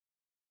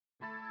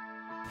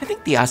I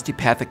think the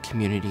osteopathic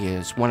community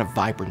is one of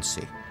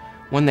vibrancy,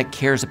 one that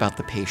cares about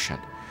the patient,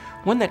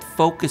 one that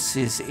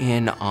focuses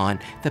in on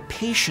the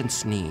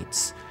patient's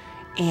needs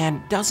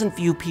and doesn't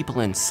view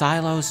people in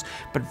silos,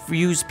 but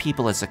views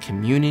people as a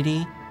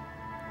community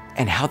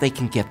and how they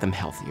can get them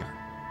healthier.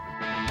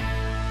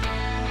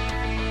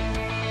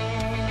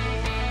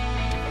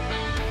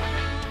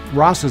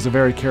 Ross is a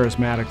very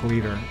charismatic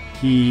leader.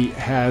 He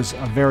has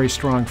a very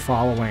strong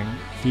following.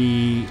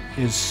 He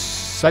is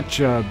such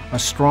a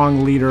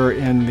strong leader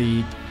in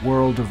the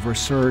world of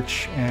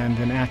research and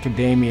in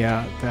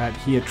academia that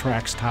he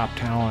attracts top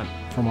talent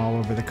from all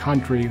over the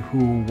country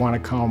who want to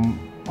come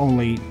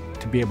only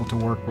to be able to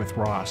work with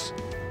Ross.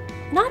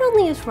 Not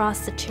only is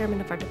Ross the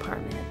chairman of our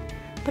department,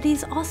 but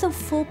he's also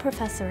full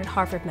professor at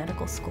Harvard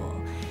Medical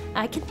School.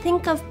 I can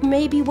think of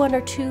maybe one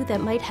or two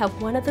that might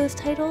have one of those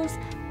titles,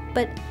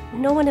 but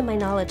no one in my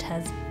knowledge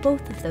has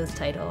both of those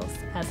titles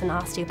as an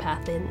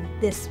osteopath in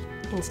this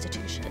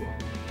institution.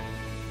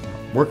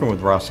 Working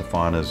with Ross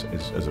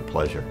Zafonte is a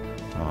pleasure.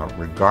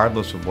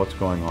 Regardless of what's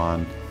going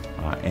on,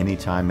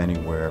 anytime,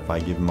 anywhere, if I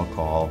give him a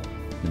call,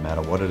 no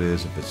matter what it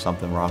is, if it's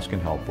something Ross can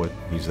help with,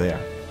 he's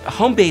there.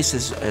 Home Base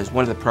is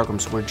one of the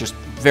programs we're just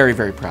very,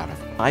 very proud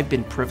of. I've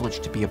been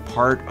privileged to be a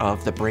part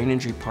of the brain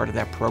injury part of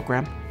that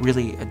program,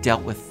 really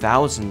dealt with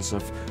thousands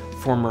of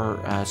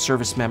former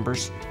service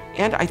members.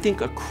 And I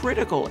think a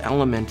critical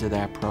element of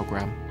that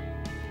program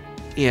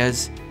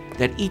is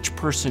that each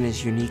person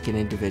is unique and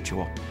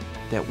individual,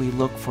 that we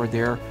look for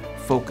their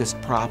focused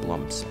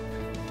problems.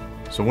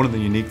 So one of the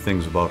unique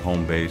things about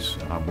Home Base,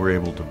 we're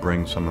able to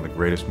bring some of the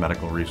greatest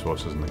medical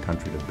resources in the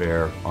country to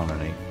bear on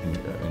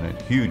in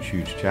a huge,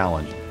 huge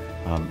challenge.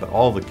 But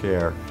all the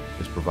care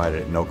is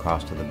provided at no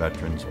cost to the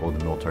veterans or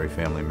the military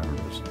family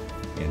members.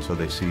 And so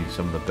they see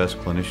some of the best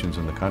clinicians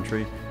in the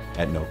country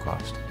at no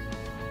cost.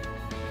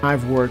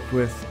 I've worked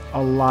with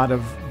a lot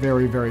of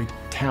very, very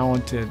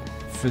talented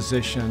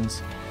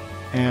physicians,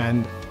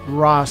 and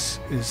Ross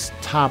is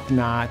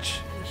top-notch.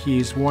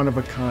 He's one of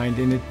a kind,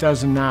 and it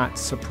does not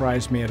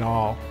surprise me at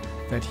all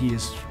that he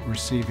is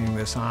receiving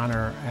this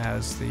honor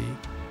as the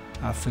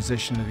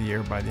Physician of the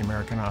Year by the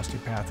American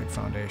Osteopathic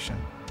Foundation.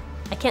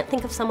 I can't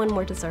think of someone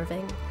more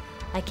deserving.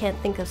 I can't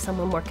think of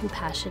someone more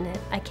compassionate.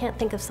 I can't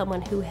think of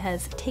someone who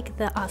has taken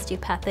the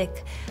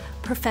osteopathic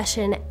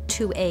profession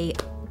to a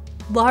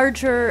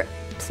larger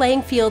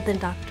playing field than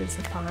Dr.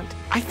 Zafonte.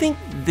 I think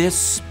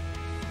this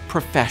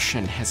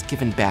profession has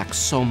given back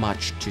so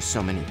much to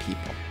so many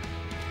people.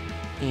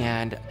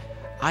 And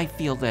I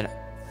feel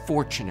that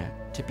fortunate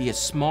to be a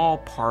small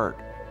part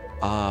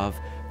of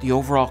the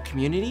overall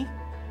community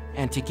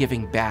and to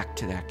giving back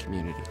to that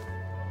community.